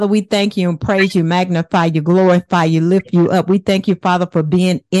We thank you and praise you, magnify you, glorify you, lift you up. We thank you, Father, for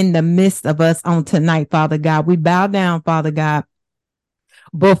being in the midst of us on tonight, Father God. We bow down, Father God,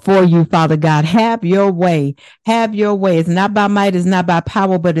 before you, Father God. Have your way. Have your way. It's not by might, it's not by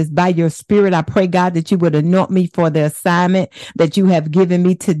power, but it's by your spirit. I pray, God, that you would anoint me for the assignment that you have given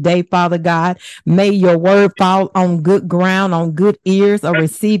me today, Father God. May your word fall on good ground, on good ears, a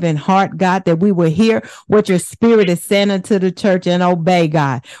receiving heart, God, that we will hear what your spirit is saying unto the church and obey,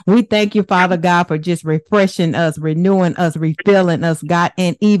 God. We thank you, Father God, for just refreshing us, renewing us, refilling us, God,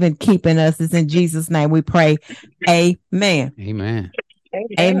 and even keeping us. It's in Jesus' name we pray. Amen. Amen.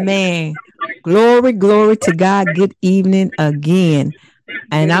 Amen. Glory, glory to God. Good evening again.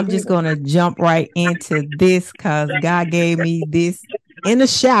 And I'm just going to jump right into this because God gave me this in the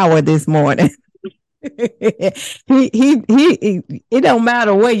shower this morning. It don't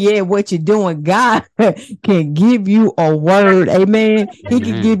matter what you're doing. God can give you a word. Amen. He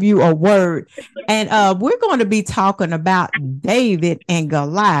can give you a word. And we're going to be talking about David and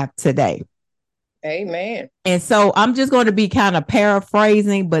Goliath today. Amen. And so I'm just going to be kind of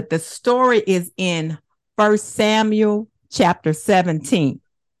paraphrasing, but the story is in 1 Samuel chapter 17.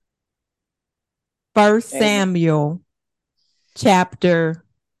 1 Samuel chapter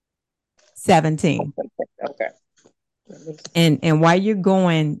 17. Okay. And while you're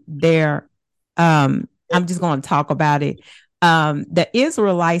going there, I'm just going to talk about it. The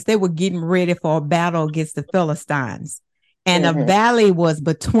Israelites, they were getting ready for a battle against the Philistines. And a valley was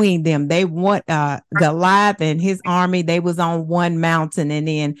between them. They want Goliath and his army. They was on one mountain, and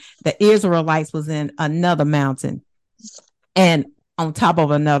then the Israelites was in another mountain, and on top of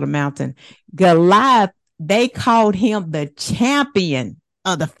another mountain. Goliath, they called him the champion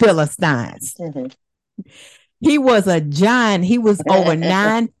of the Philistines. He was a giant. He was over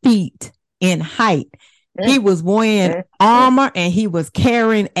 9 feet in height. He was wearing armor, and he was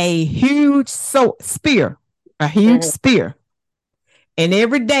carrying a huge spear. A huge spear. And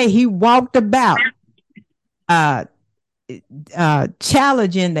every day he walked about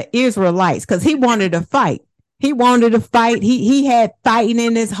challenging the Israelites because he wanted to fight. He wanted to fight. He had fighting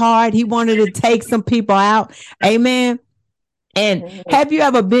in his heart. He wanted to take some people out. Amen. And have you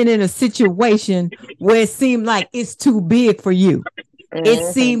ever been in a situation where it seemed like it's too big for you?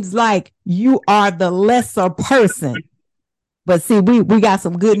 It seems like you are the lesser person. But see, we got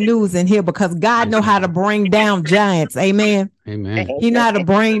some good news in here because God know how to bring down giants. Amen. Amen. He know how to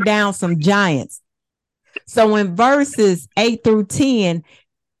bring down some giants. So in verses 8 through 10,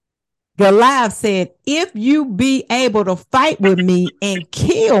 Goliath said, if you be able to fight with me and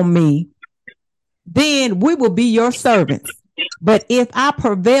kill me, then we will be your servants. But if I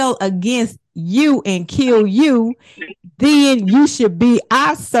prevail against you and kill you, then you should be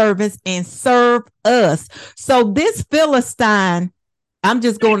our servants and serve us. So this Philistine, I'm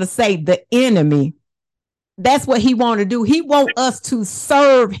just going to say the enemy, that's what he want to do. He want us to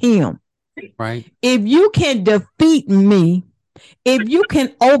serve him. Right. If you can defeat me, if you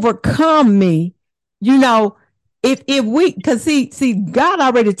can overcome me, you know, if we, because see, God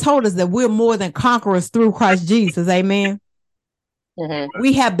already told us that we're more than conquerors through Christ Jesus. Amen.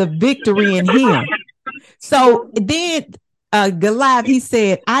 We have the victory in him. So then Goliath, he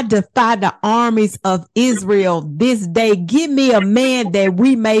said, I defy the armies of Israel this day. Give me a man that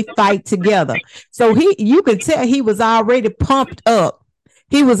we may fight together. So you could tell he was already pumped up.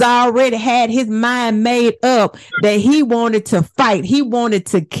 He was already had his mind made up that he wanted to fight. He wanted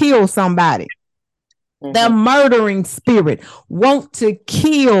to kill somebody. The murdering spirit want to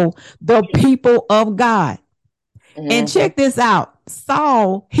kill the people of God. And check this out.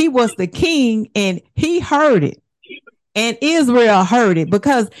 Saul, he was the king and he heard it. And Israel heard it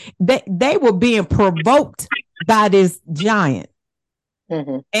because they were being provoked by this giant.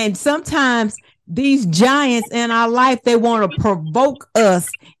 And sometimes these giants in our life, they want to provoke us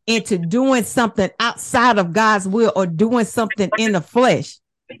into doing something outside of God's will or doing something in the flesh.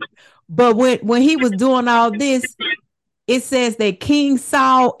 But when he was doing all this, it says that King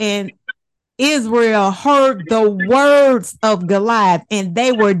Saul and Israel heard the words of Goliath and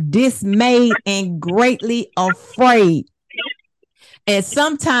they were dismayed and greatly afraid. And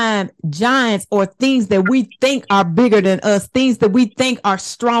sometimes giants or things that we think are bigger than us, things that we think are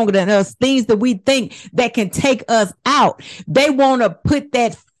stronger than us, things that we think that can take us out, they want to put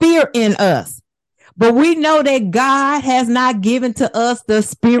that fear in us. But we know that God has not given to us the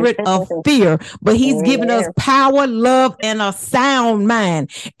spirit of fear, but he's given us power, love, and a sound mind.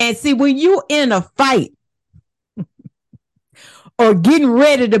 And see, when you in a fight or getting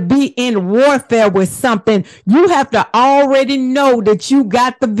ready to be in warfare with something, you have to already know that you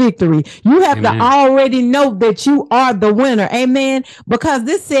got the victory. You have to already know that you are the winner. Amen. Because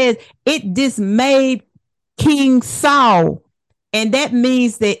this says it dismayed King Saul. And that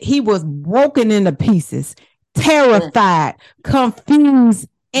means that he was broken into pieces, terrified, confused,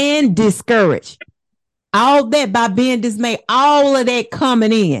 and discouraged. All that by being dismayed, all of that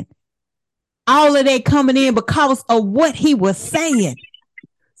coming in. All of that coming in because of what he was saying.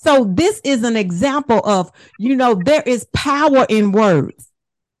 So this is an example of, there is power in words.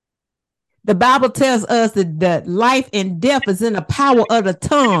 The Bible tells us that life and death is in the power of the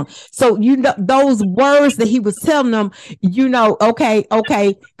tongue. So, those words that he was telling them, okay.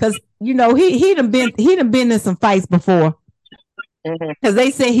 Cause he done been in some fights before. Cause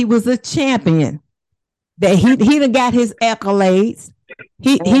they said he was a champion, that he done got his accolades.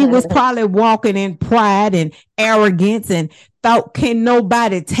 He was probably walking in pride and arrogance and thought, can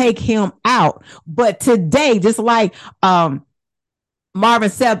nobody take him out? But today, just like Marvin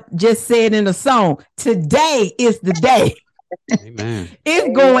Sapp just said in the song, today is the day. Amen.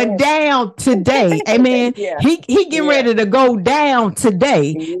 It's going down today. Amen. He getting ready to go down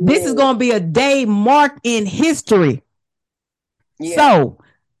today. This is going to be a day marked in history. So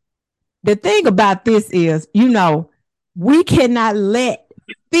the thing about this is, we cannot let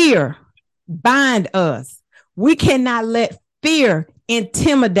fear bind us. We cannot let fear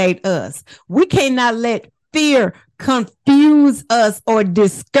intimidate us. We cannot let fear confuse us or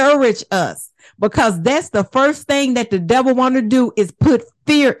discourage us, because that's the first thing that the devil want to do, is put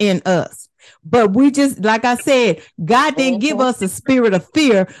fear in us. But we just, like I said, God didn't give us a spirit of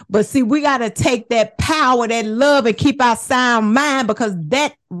fear, but see, we got to take that power, that love, and keep our sound mind, because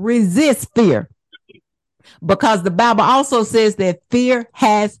that resists fear. Because the Bible also says that fear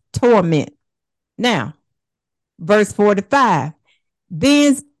has torment. Now, verse 45.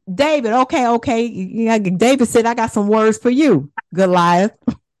 Then David, okay. David said, I got some words for you, Goliath.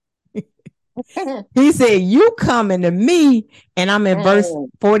 He said, you coming to me, and I'm in verse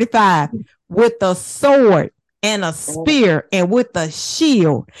 45, with a sword and a spear and with a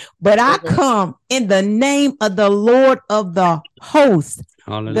shield. But I come in the name of the Lord of the hosts,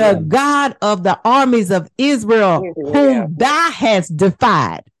 the God of the armies of Israel, whom thou hast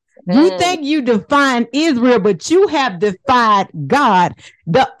defied. You think you define Israel, but you have defied God,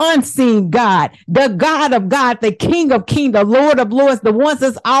 the unseen God, the God of God, the King of kings, the Lord of lords, the one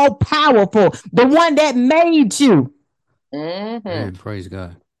that's all powerful, the one that made you. Man, praise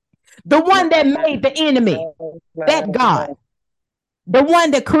God. The one that made the enemy, that God. The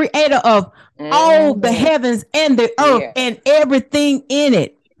one, the creator of all the heavens and the earth and everything in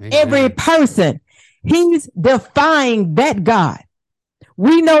it, every person. He's defying that God.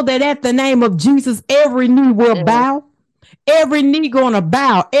 We know that at the name of Jesus, every knee will bow. Every knee gonna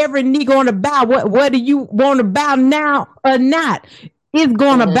bow. Every knee gonna bow. Whether you want to bow now or not, it's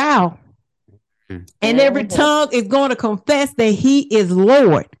gonna bow. And every tongue is gonna confess that he is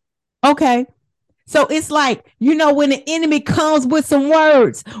Lord. Okay. So it's like, when the enemy comes with some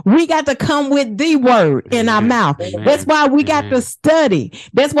words, we got to come with the word in our mouth. That's why we got to study.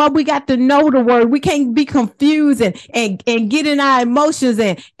 That's why we got to know the word. We can't be confused and get in our emotions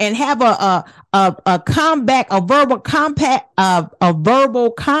and have a combat, a verbal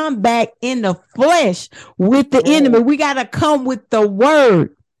combat in the flesh with the enemy. We got to come with the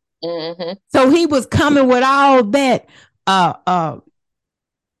word. So he was coming with all that,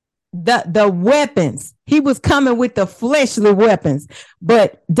 the weapons. He was coming with the fleshly weapons.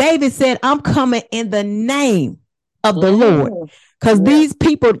 But David said, I'm coming in the name of the Lord. Because these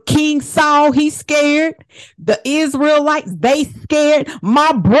people, King Saul, he's scared. The Israelites, they scared.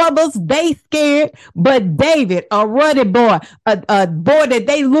 My brothers, they scared. But David, a ruddy boy, a boy that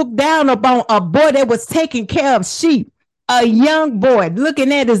they looked down upon, a boy that was taking care of sheep, a young boy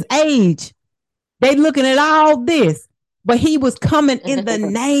looking at his age. They looking at all this. But he was coming in the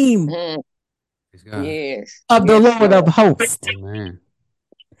name of the Lord of hosts. Amen.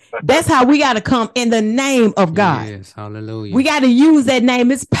 That's how we got to come, in the name of God. Yes, hallelujah. We got to use that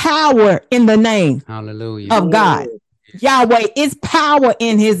name. It's power in the name of God. Yes. Yahweh, it's power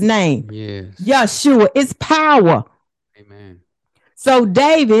in his name. Yes. Yeshua, it's power. Amen. So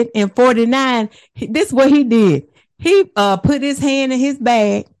David in 49, this is what he did. He put his hand in his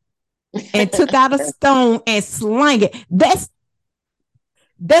bag and took out a stone and slang it. That's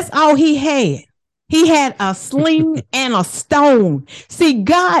all he had. He had a sling and a stone. See,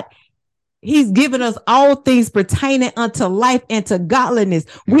 God He's given us all things pertaining unto life and to godliness.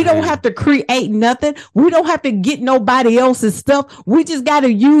 We don't have to create nothing. We don't have to get nobody else's stuff. We just got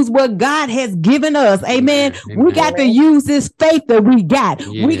to use what God has given us. Amen. We got to use this faith that we got.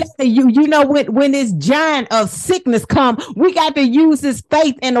 We got to use, when this giant of sickness come, we got to use this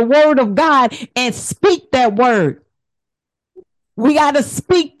faith in the word of God and speak that word. We got to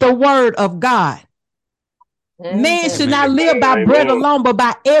speak the word of God. Man should not live by bread alone, but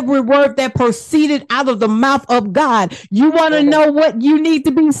by every word that proceeded out of the mouth of God. You want to know what you need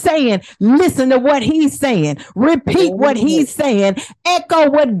to be saying? Listen to what he's saying. Repeat what he's saying.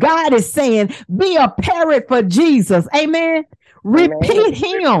 Echo what God is saying. Be a parrot for Jesus. Amen. Repeat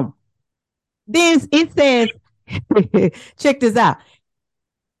him. Then it says, check this out.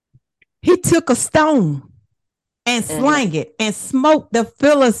 He took a stone and slang it and smote the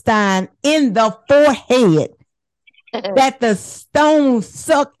Philistine in the forehead, that the stone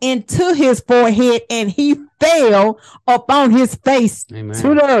sucked into his forehead and he fell upon his face to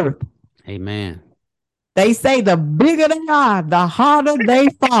the earth. Amen. They say the bigger they are, the harder they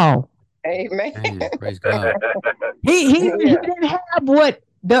fall. Amen. Praise God. He didn't have what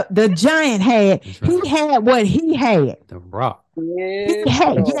the giant had. He had what he had. The rock. He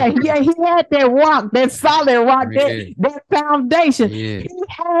had that rock, that solid rock, that foundation. He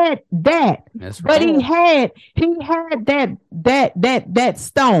had that. That's right. But he had that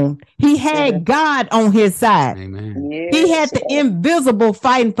stone. He had God on his side. Amen. He had the invisible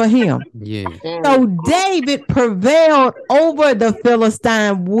fighting for him. So David prevailed over the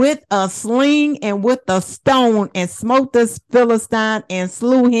Philistine with a sling and with a stone, and smote the Philistine and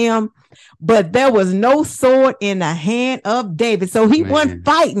slew him. But there was no sword in the hand of David. So he wasn't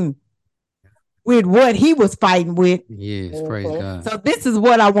fighting with what he was fighting with. Yes, praise God. So this is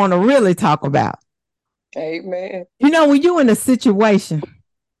what I want to really talk about. Amen. When you're in a situation,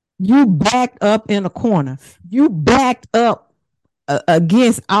 you backed up in a corner. You backed up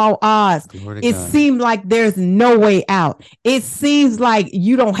against all odds. It seemed like there's no way out. It seems like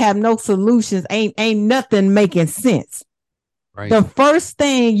you don't have no solutions. Ain't nothing making sense. Right. The first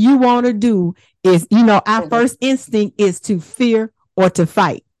thing you want to do is, our first instinct is to fear or to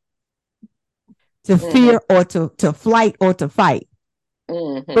fight. To fear or to flight or to fight.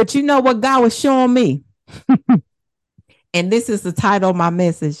 But you know what God was showing me? And this is the title of my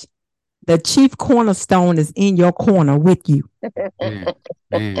message. The chief cornerstone is in your corner with you.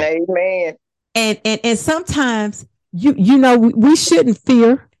 Amen. And sometimes, we shouldn't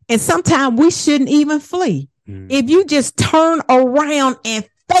fear. And sometimes we shouldn't even flee. If you just turn around and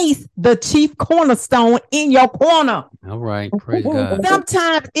face the chief cornerstone in your corner. All right. Praise God.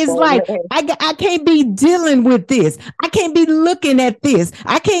 Sometimes it's like, I can't be dealing with this. I can't be looking at this.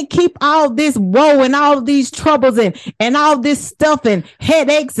 I can't keep all this woe and all these troubles and all this stuff and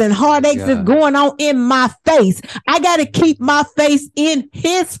headaches and heartaches that's going on in my face. I got to keep my face in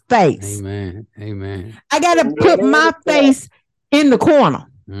his face. Amen. Amen. I got to put my face in the corner.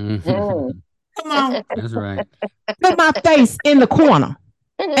 Come on. That's right. Put my face in the corner.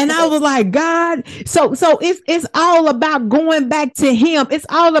 And I was like, God, so it's all about going back to him. It's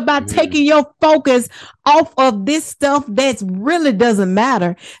all about taking your focus off of this stuff that really doesn't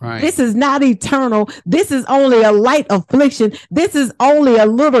matter. Right. This is not eternal. This is only a light affliction. This is only a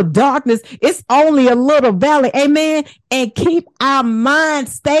little darkness. It's only a little valley. Amen. And keep our mind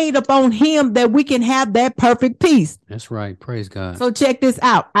stayed upon him that we can have that perfect peace. That's right. Praise God. So check this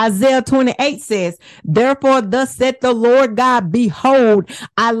out. Isaiah 28 says, therefore, thus saith the Lord God, behold,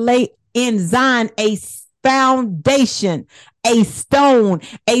 I lay in Zion a foundation, a stone,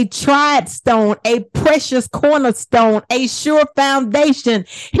 a tried stone, a precious cornerstone, a sure foundation.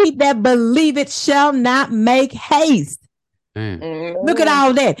 He that believeth shall not make haste. Look at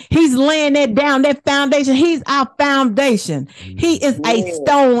all that. He's laying that down, that foundation. He's our foundation. He is a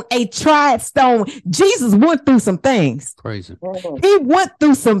stone, a tried stone. Jesus went through some things. Crazy. He went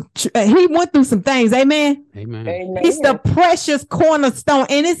through some things. Amen. Amen. He's the precious cornerstone.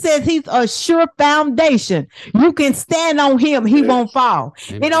 And it says he's a sure foundation. You can stand on him. He won't fall.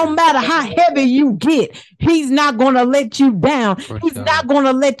 Amen. It don't matter how heavy you get. He's not going to let you down. He's not going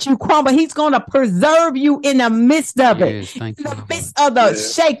to let you crumble. He's going to preserve you in the midst of it. In the midst of the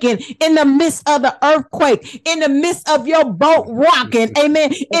shaking, in the midst of the earthquake, in the midst of your boat rocking,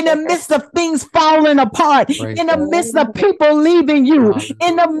 amen, in the midst of things falling apart, in the midst of people leaving you,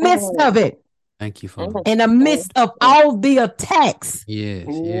 in the midst of it. Thank you, Father. In the midst of all the attacks, Yes.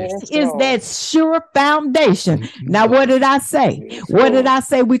 Yes, is Lord. that sure foundation. Thank you, Now, Lord. what did I say? Yes, What did Lord. I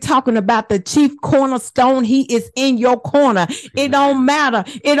say? We're talking about the chief cornerstone. He is in your corner. It don't matter.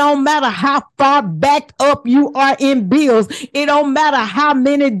 It don't matter how far backed up you are in bills. It don't matter how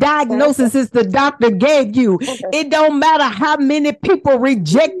many diagnoses the doctor gave you. It don't matter how many people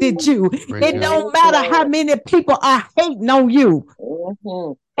rejected you. Praise It God. don't matter how many people are hating on you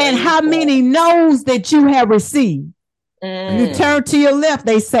Mhm. and Praise how God. many no's that you have received. You Mm. turn to your left,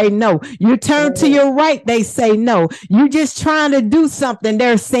 they say no. You turn to your right, they say no. You just trying to do something,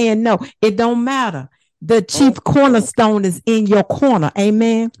 they're saying no. It don't matter. The chief cornerstone is in your corner.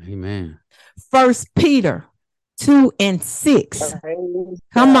 Amen. Amen. 1 Peter 2:6. Praise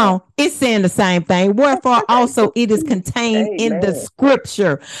Come God. on. It's saying the same thing. Wherefore also it is contained in the Amen.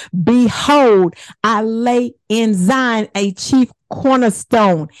 scripture. Behold, I lay in Zion a chief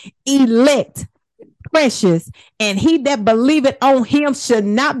cornerstone, elect, precious, and he that believeth on him should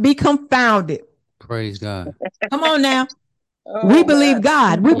not be confounded. Praise God. Come on now. We Oh, my. believe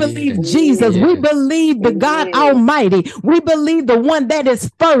God. We believe Yes. Jesus. We Yes. believe the God Yes. Almighty. We believe the one that is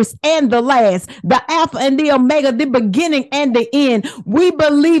first and the last, the Alpha and the Omega, the beginning and the end. We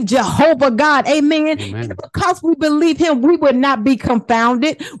believe Jehovah God. Amen. Amen. And because we believe him, we would not be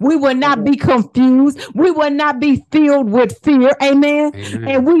confounded. We would not be confused. We would not be filled with fear. Amen. Amen.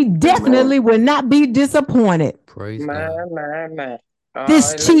 And we definitely would not be disappointed. Praise My, God. my.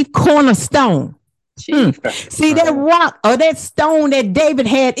 This chief cornerstone. Chief. See that rock or that stone that David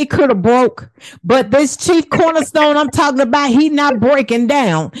had, it could have broke. But this chief cornerstone I'm talking about, he not breaking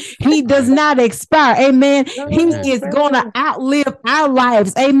down. He does not expire. Amen. He is going to outlive our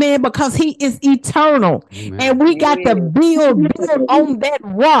lives. Amen. Because he is eternal. Amen. And we got to build on that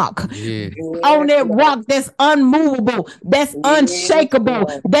rock. Yes. On that rock that's unmovable, that's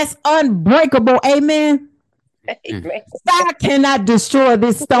unshakable, that's unbreakable. Amen. Amen. Fire cannot destroy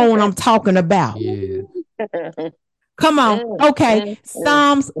this stone I'm talking about. Yes. Come on. Okay.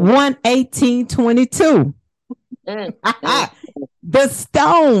 Psalms 118:22. The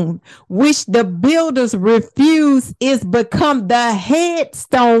stone which the builders refuse is become the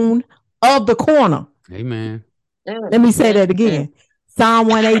headstone of the corner. Amen. Let me say that again. Psalm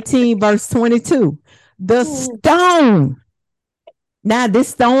 118 verse 22. The stone. Now, this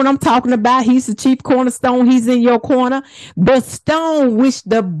stone I'm talking about, he's the chief cornerstone. He's in your corner. The stone which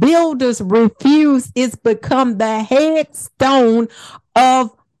the builders refuse is become the headstone of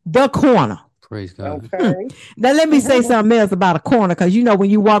the corner. Praise God. Okay. Now, let me say something else about a corner, because you know,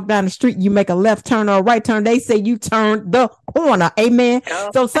 when you walk down the street, you make a left turn or a right turn. They say you turn the corner. Amen.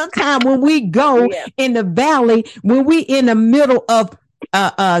 So sometimes when we go in the valley, when we in the middle of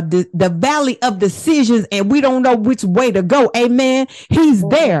the valley of decisions and we don't know which way to go, amen, he's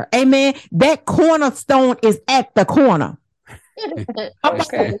there. Amen. That cornerstone is at the corner.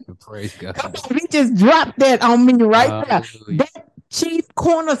 Okay. Praise God. Come on, he just dropped that on me right there. Hallelujah. That chief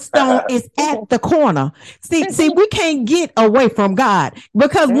cornerstone is at the corner. See, we can't get away from God,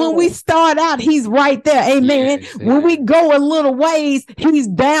 because when we start out, he's right there. Amen. Yes, When we go a little ways, he's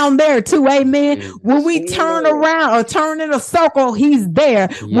down there too. Amen. Yes. When we turn around or turn in a circle, he's there.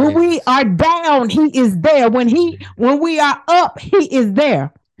 When we Yes. are down, he is there. When we are up, he is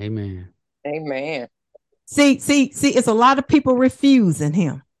there. Amen. Amen. See, it's a lot of people refusing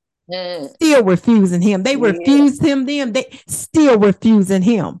him. Mm. Still refusing him. They refused him then. They still refusing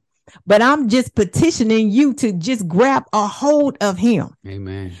him. But I'm just petitioning you to just grab a hold of him.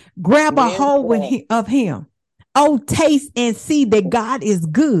 Amen. Grab a hold of him. Oh, taste and see that God is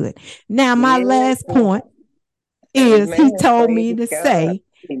good. Now, my last point is he told me to say,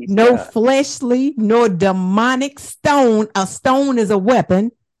 no fleshly nor demonic stone, a stone is a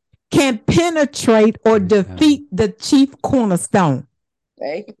weapon, can penetrate or defeat the chief cornerstone.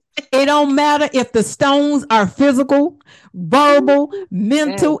 It don't matter if the stones are physical, verbal,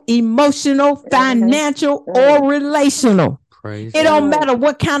 mental, emotional, financial, or relational. Praise It don't matter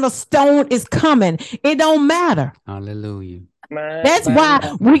what kind of stone is coming. It don't matter. Hallelujah. That's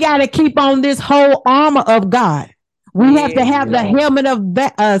why we got to keep on this whole armor of God. We have to have the helmet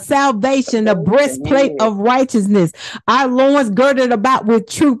of salvation, the breastplate of righteousness, our loins girded about with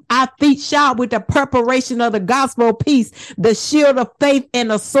truth, our feet shod with the preparation of the gospel of peace, the shield of faith,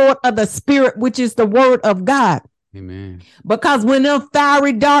 and the sword of the spirit, which is the word of God. Amen. Because when them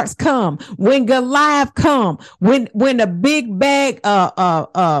fiery darts come, when Goliath come, when the big bag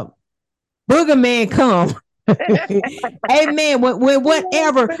booger man come, amen. When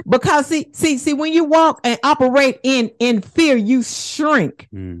whatever, because see, when you walk and operate in fear, you shrink.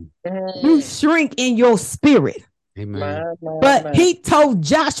 You shrink in your spirit. Amen. But he told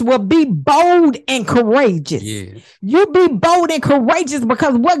Joshua, be bold and courageous. Yes. You be bold and courageous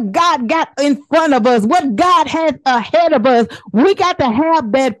because what God got in front of us, what God has ahead of us, we got to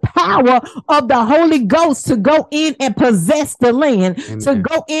have that power of the Holy Ghost to go in and possess the land, to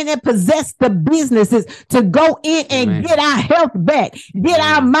go in and possess the businesses, to go in and get our health back, get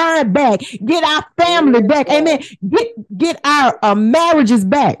our mind back, get our family back. Amen. Get our marriages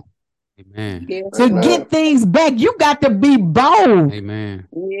back. Amen. To get things back, you got to be bold. Amen.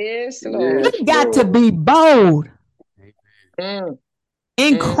 Yes, Lord. You got to be bold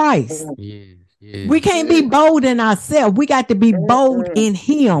in Christ. Yes. Yes. We can't be bold in ourselves. We got to be bold in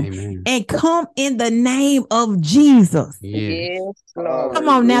him and come in the name of Jesus. Yes, Lord. Come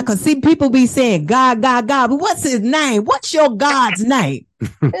on now, because see, people be saying God, God, God, but what's his name? What's your God's name?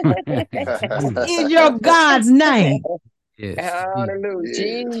 What is your God's name? Yes. Hallelujah.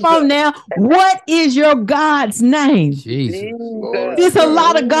 Jesus. Come on now. What is your God's name? Jesus. There's a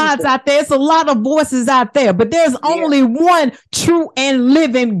lot of gods out there. There's a lot of voices out there, but there's only one true and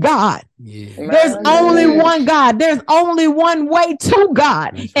living God. There's only one God. There's only one way to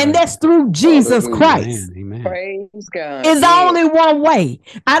God, and that's through Jesus Christ. Amen. Praise God. It's only one way.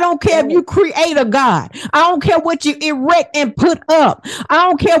 I don't care if you create a God. I don't care what you erect and put up. I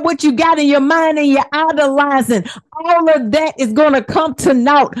don't care what you got in your mind and you're idolizing. All of that is going to come to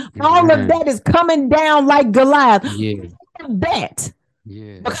naught. All of that is coming down like Goliath. That.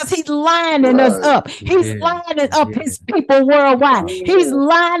 Because he's lining us up. He's lining up his people worldwide. He's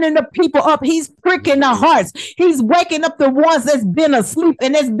lining the people up. He's pricking the hearts. He's waking up the ones that's been asleep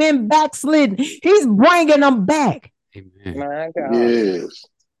and that's been backslidden. He's bringing them back. Amen. My God. Yes.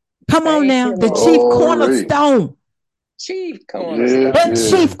 Come on now. The chief cornerstone. Chief Cornerstone. The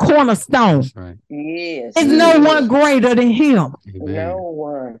chief cornerstone. Right. Yes. There's no one greater than him. No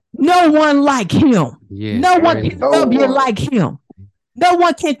one. No one like him. No one can No love you one. like him. No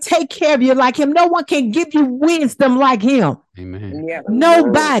one can take care of you like him. No one can give you wisdom like him. Amen. Yeah.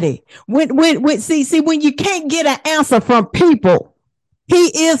 Nobody. When when you can't get an answer from people,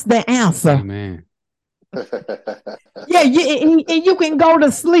 he is the answer. Amen. Yeah, and you can go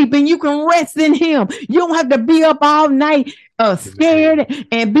to sleep and you can rest in him. You don't have to be up all night scared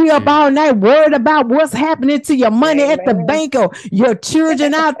and be up all night worried about what's happening to your money at the bank or your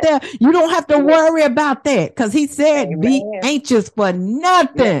children out there. You don't have to worry about that because he said, be anxious for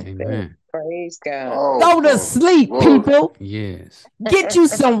nothing. Amen. Praise God. Go to sleep, people. Yes. Get you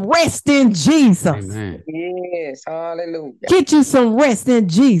some rest in Jesus. Amen. Yes. Hallelujah. Get you some rest in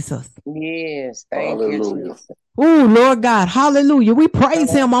Jesus. Yes. Thank you, Jesus. Oh, Lord God. Hallelujah. We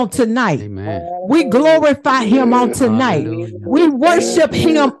praise him on tonight. Amen. We glorify him on tonight. Hallelujah. We worship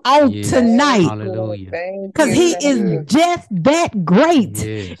him on tonight. Hallelujah. Because he is just that great.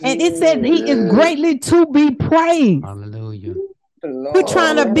 Yes. And it says he is greatly to be praised. Hallelujah. We're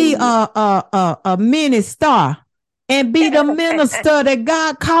trying to be a mini star and be the minister that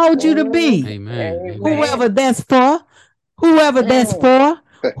God called you to be. Amen. Whoever that's for, whoever that's for,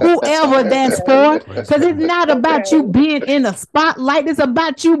 whoever that's for. Because it's not about you being in the spotlight. It's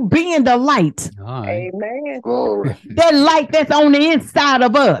about you being the light. All right. Amen. Glory. That light that's on the inside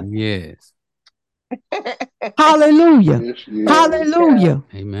of us. Yes. Hallelujah. Yes, yes. Hallelujah.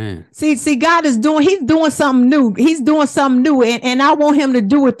 Amen. See, God is he's doing something new. He's doing something new. And I want him to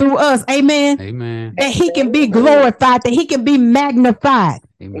do it through us. Amen. Amen. That he can be glorified, that he can be magnified.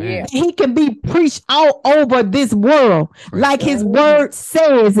 Amen. He can be preached all over this world like his word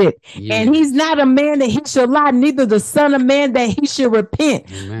says it. Yes. And he's not a man that he should lie, neither the son of man that he should repent.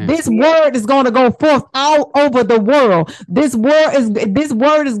 Amen. This word is going to go forth all over the world. This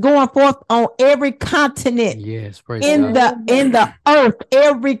word is going forth on every continent. Yes. Praise In God. the earth,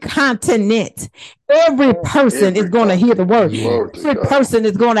 every continent. Every person is going to hear the word. Every person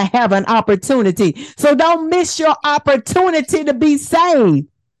is going to have an opportunity. So don't miss your opportunity to be saved.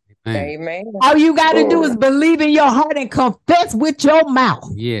 Amen. All you got to do is believe in your heart and confess with your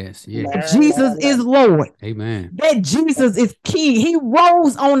mouth. Yes. Yes. That Jesus is Lord. Amen. That Jesus is King. He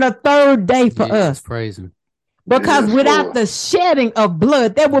rose on the third day for us. Praise him. Because without the shedding of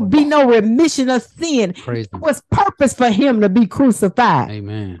blood, there would be no remission of sin. Praise It was purpose for him to be crucified.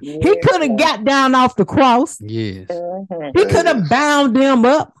 Amen. He could have got down off the cross. Yes. He could have bound them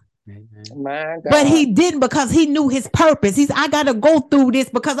up. Amen. My God. But he didn't because he knew his purpose. I got to go through this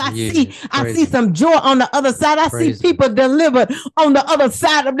because I see some joy on the other side. I see people delivered on the other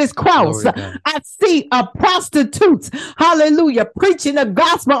side of this cross. I see prostitutes, hallelujah, preaching the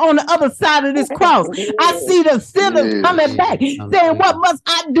gospel on the other side of this cross. I see the sinners coming back saying, what must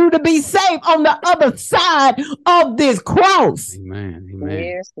I do to be saved on the other side of this cross? Amen. Amen.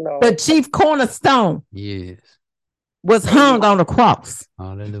 Yes, Lord. The chief cornerstone. Yes. was hung on the cross.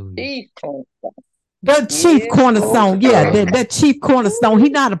 Hallelujah. Chief Cornerstone. The chief Yes. cornerstone. Yeah, the chief cornerstone. He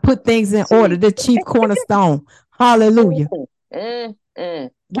know how to put things in order. The chief cornerstone. Hallelujah.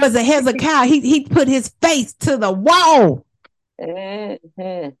 Was it Hezekiah? He put his face to the wall.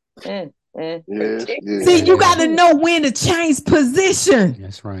 See, you got to know when to change position.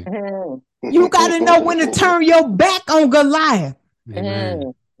 That's right. You got to know when to turn your back on Goliath.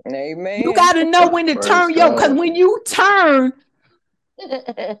 Amen. Amen. You got to know when to turn your, because when you turn,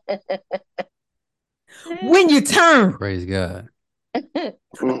 Praise God.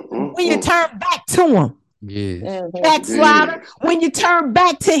 when you turn back to him, Yes. backslider, when you turn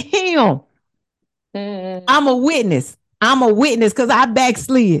back to him, I'm a witness. I'm a witness because I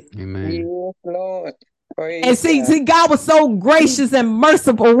backslid. Amen. Yes, Lord. Praise And see, God. God was so gracious and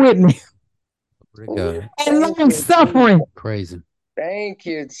merciful with me. Praise God. And long suffering. Praise him. Thank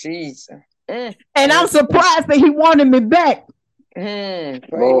you, Jesus. And I'm surprised that he wanted me back. Praise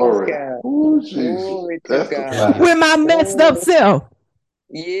Glory. God. Ooh, Jesus. Glory to That's the God. fact. With my messed up self.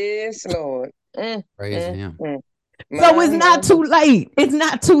 Yes, Lord. Praise him. So it's not too late. It's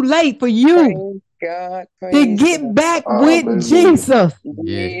not too late for you Praise God. to Praise get God. back Hallelujah. with Jesus.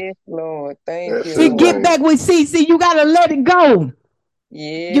 Yes, Lord. Thank That's you, To it, Lord. get back with, see, you got to let it go.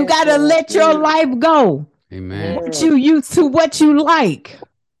 Yes, You got to Lord. let your life go. Amen. What you used to, what you like,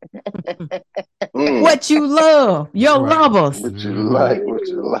 what you love, your Right. lovers. What you like, what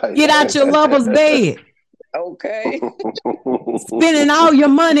you like. Get out your lover's bed. Okay. Spending all your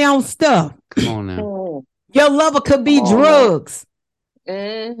money on stuff. Come on now. Your lover could be Come on drugs,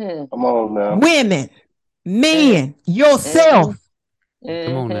 Mm-hmm. Come on now. women, men, yourself.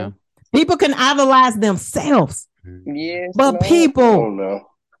 Come on now. People can idolize themselves, Yes, but Lord. Come people, on now.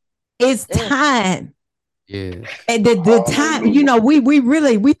 it's time. Yes. And the time, you know, we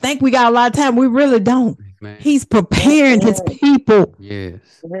think we got a lot of time. We really don't. Amen. He's preparing his people. Yes.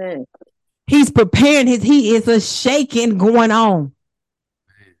 He's preparing he is a shaking going on.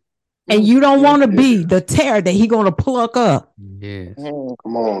 And you don't want to be the terror that he's going to pluck up. Yes.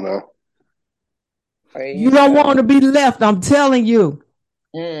 Come on now. You don't want to be left, I'm telling you.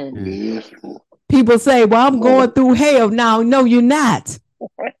 Yes. People say, well, I'm going through hell. Now, no, you're not.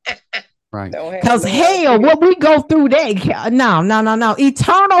 Right. Because hell, what we go through that, no.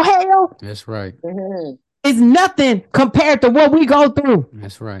 Eternal hell That's right. is nothing compared to what we go through.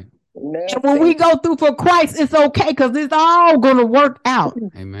 That's right. And when we go through for Christ, it's okay because it's all going to work out.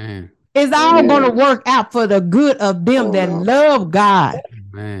 Amen. It's all going to work out for the good of them that love God.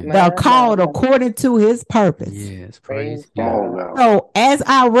 Amen. They're called according to his purpose. Yes. Praise God. Come on now. So as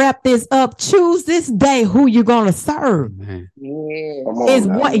I wrap this up, choose this day who you're going to serve. Amen. Come Is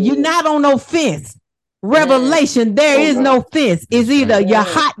on now. what you're not on no fence. Revelation, there is no fence. It's either you're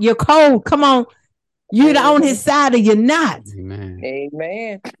hot, you're cold. Come on. You're on his side or you're not. Amen.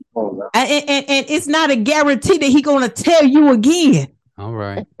 Amen. And it's not a guarantee that he's going to tell you again. All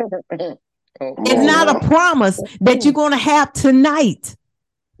right. It's not a promise that you're going to have tonight.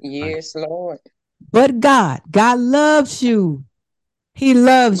 Yes, Lord. But God loves you. He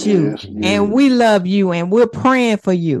loves you. Yes, And we love you. And we're praying for you.